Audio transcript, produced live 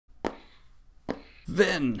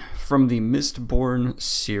Vin from the Mistborn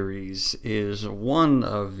series is one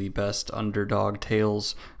of the best underdog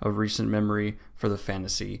tales of recent memory for the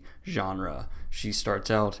fantasy genre. She starts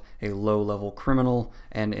out a low-level criminal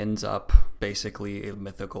and ends up basically a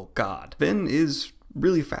mythical god. Vin is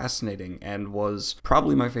really fascinating and was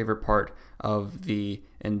probably my favorite part of the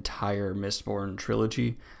entire Mistborn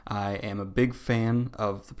trilogy. I am a big fan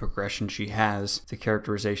of the progression she has, the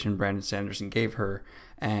characterization Brandon Sanderson gave her,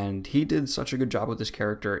 and he did such a good job with this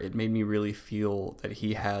character. It made me really feel that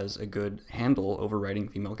he has a good handle over writing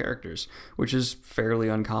female characters, which is fairly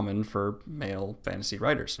uncommon for male fantasy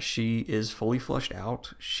writers. She is fully fleshed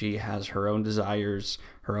out. She has her own desires,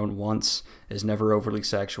 her own wants, is never overly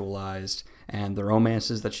sexualized, and the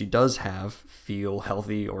romances that she does have feel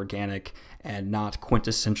healthy, organic, and not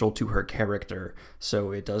quintessential to her character,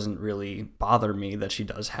 so it doesn't really bother me that she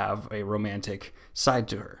does have a romantic side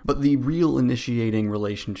to her. But the real initiating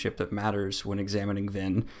relationship that matters when examining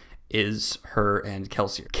Vin is her and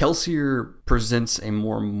Kelsier. Kelsier presents a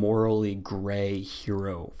more morally gray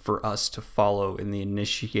hero for us to follow in the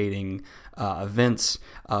initiating events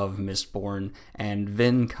of Mistborn, and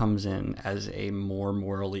Vin comes in as a more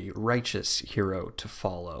morally righteous hero to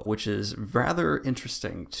follow, which is rather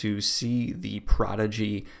interesting to see the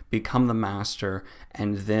prodigy become the master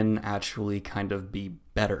and then actually kind of be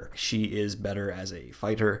better. She is better as a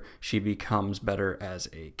fighter, she becomes better as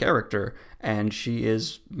a character, and she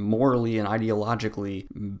is morally and ideologically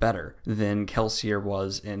better than Kelsier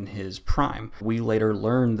was in his prime. We later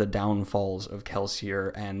learn the downfalls of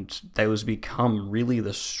Kelsier, and those become really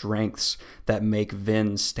the strengths that make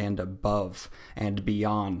Vin stand above and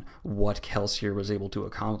beyond what Kelsier was able to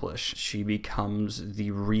accomplish. She becomes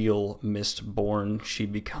the real Mistborn. She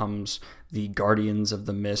becomes the Guardians of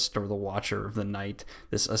the Mist or the Watcher of the Night,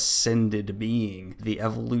 this ascended being. The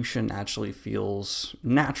evolution actually feels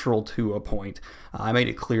natural to a point. I made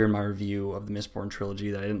it clear in my review of the Mistborn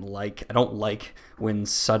trilogy that I don't like when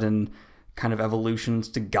sudden kind of evolutions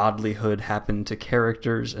to godlyhood happen to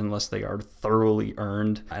characters unless they are thoroughly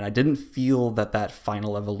earned. And I didn't feel that that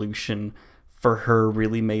final evolution for her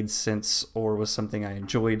really made sense or was something I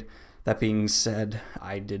enjoyed. That being said,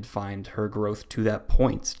 I did find her growth to that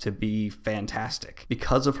point to be fantastic.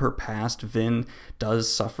 Because of her past, Vin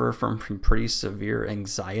does suffer from pretty severe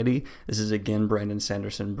anxiety. This is again Brandon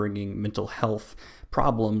Sanderson bringing mental health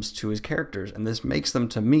problems to his characters, and this makes them,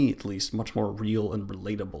 to me at least, much more real and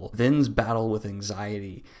relatable. Vin's battle with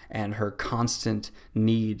anxiety and her constant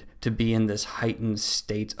need to be in this heightened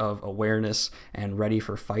state of awareness and ready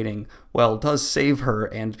for fighting, well, does save her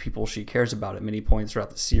and people she cares about at many points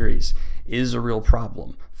throughout the series, is a real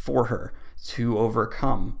problem for her to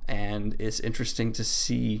overcome, and it's interesting to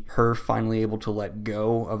see her finally able to let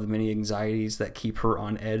go of the many anxieties that keep her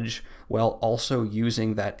on edge while also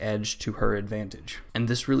using that edge to her advantage. And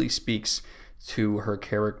this really speaks to her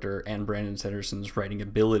character and Brandon Sanderson's writing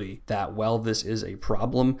ability, that while this is a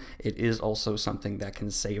problem, it is also something that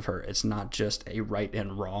can save her. It's not just a right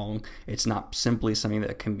and wrong. It's not simply something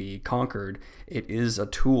that can be conquered. It is a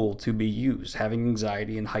tool to be used. Having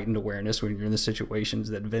anxiety and heightened awareness when you're in the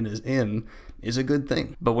situations that Vin is in is a good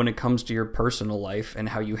thing. But when it comes to your personal life and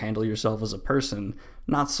how you handle yourself as a person,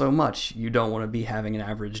 not so much. You don't want to be having an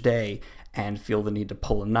average day and feel the need to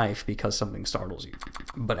pull a knife because something startles you.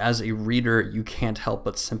 But as a reader, you can't help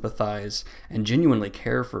but sympathize and genuinely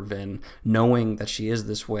care for Vin, knowing that she is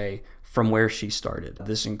this way from where she started.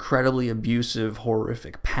 This incredibly abusive,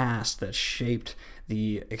 horrific past that shaped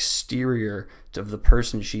the exterior of the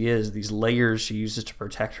person she is, these layers she uses to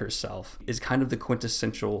protect herself, is kind of the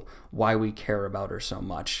quintessential why we care about her so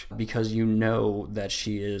much, because you know that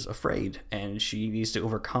she is afraid and she needs to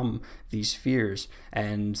overcome these fears,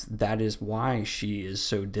 and that is why she is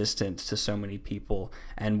so distant to so many people.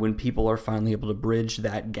 And when people are finally able to bridge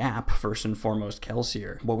that gap, first and foremost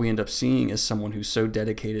Kelsier, what we end up seeing is someone who's so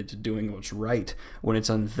dedicated to doing what's right when it's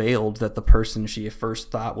unveiled that the person she at first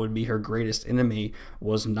thought would be her greatest enemy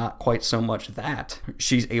was not quite so much that.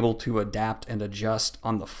 She's able to adapt and adjust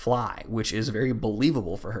on the fly, which is very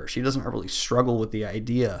believable for her. She doesn't really struggle with the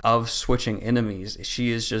idea of switching enemies.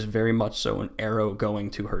 She is just very much so an arrow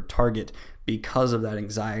going to her target because of that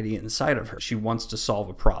anxiety inside of her. She wants to solve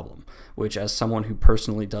a problem, which, as someone who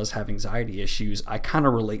personally does have anxiety issues, I kind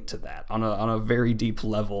of relate to that on a very deep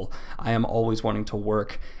level. I am always wanting to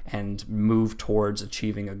work and move towards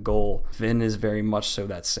achieving a goal. Vin is very much so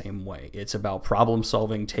that same way. It's about problem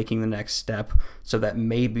solving, taking the next step so that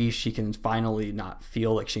maybe she can finally not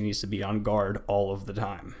feel like she needs to be on guard all of the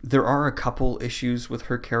time. There are a couple issues with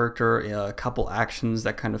her character, a couple actions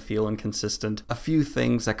that kind of feel inconsistent, a few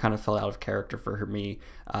things that kind of fell out of character character for me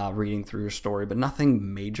reading through her story, but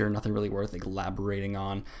nothing major, nothing really worth elaborating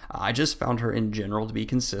on. I just found her in general to be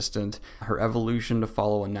consistent, her evolution to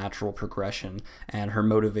follow a natural progression, and her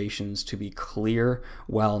motivations to be clear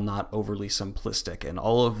while not overly simplistic. And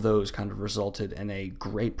all of those kind of resulted in a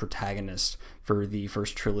great protagonist for the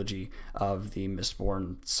first trilogy of the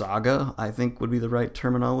Mistborn saga, I think would be the right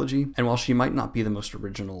terminology. And while she might not be the most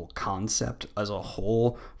original concept as a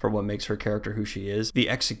whole for what makes her character who she is, the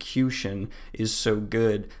execution is so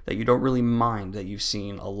good that you don't really mind that you've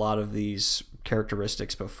seen a lot of these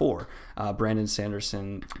characteristics before. Brandon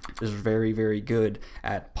Sanderson is very, very good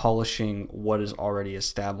at polishing what is already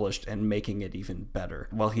established and making it even better.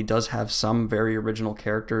 While he does have some very original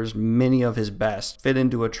characters, many of his best fit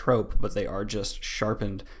into a trope, but they are just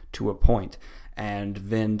sharpened to a point. And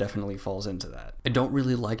Vin definitely falls into that. I don't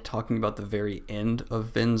really like talking about the very end of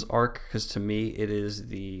Vin's arc, because to me it is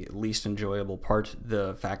the least enjoyable part.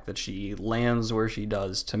 The fact that she lands where she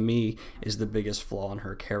does, to me, is the biggest flaw in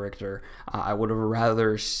her character. I would have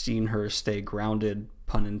rather seen her stay grounded,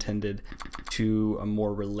 pun intended, to a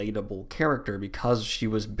more relatable character, because she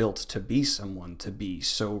was built to be someone to be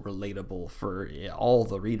so relatable for all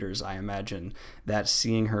the readers, I imagine, that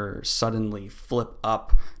seeing her suddenly flip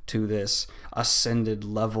up to this ascended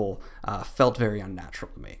level felt very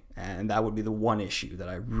unnatural to me. And that would be the one issue that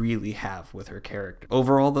I really have with her character.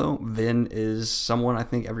 Overall, though, Vin is someone I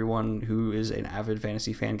think everyone who is an avid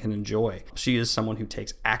fantasy fan can enjoy. She is someone who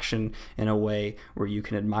takes action in a way where you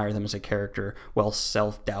can admire them as a character, while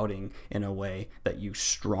self-doubting in a way that you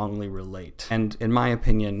strongly relate. And in my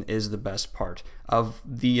opinion, is the best part of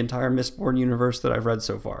the entire Mistborn universe that I've read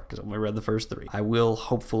so far, because I've only read the first 3. I will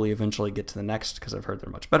hopefully eventually get to the next, because I've heard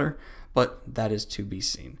they're much better, but that is to be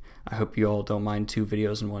seen. I hope you all don't mind 2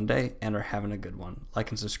 videos in one day and are having a good one.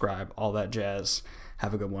 Like and subscribe, all that jazz.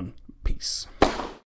 Have a good one. Peace.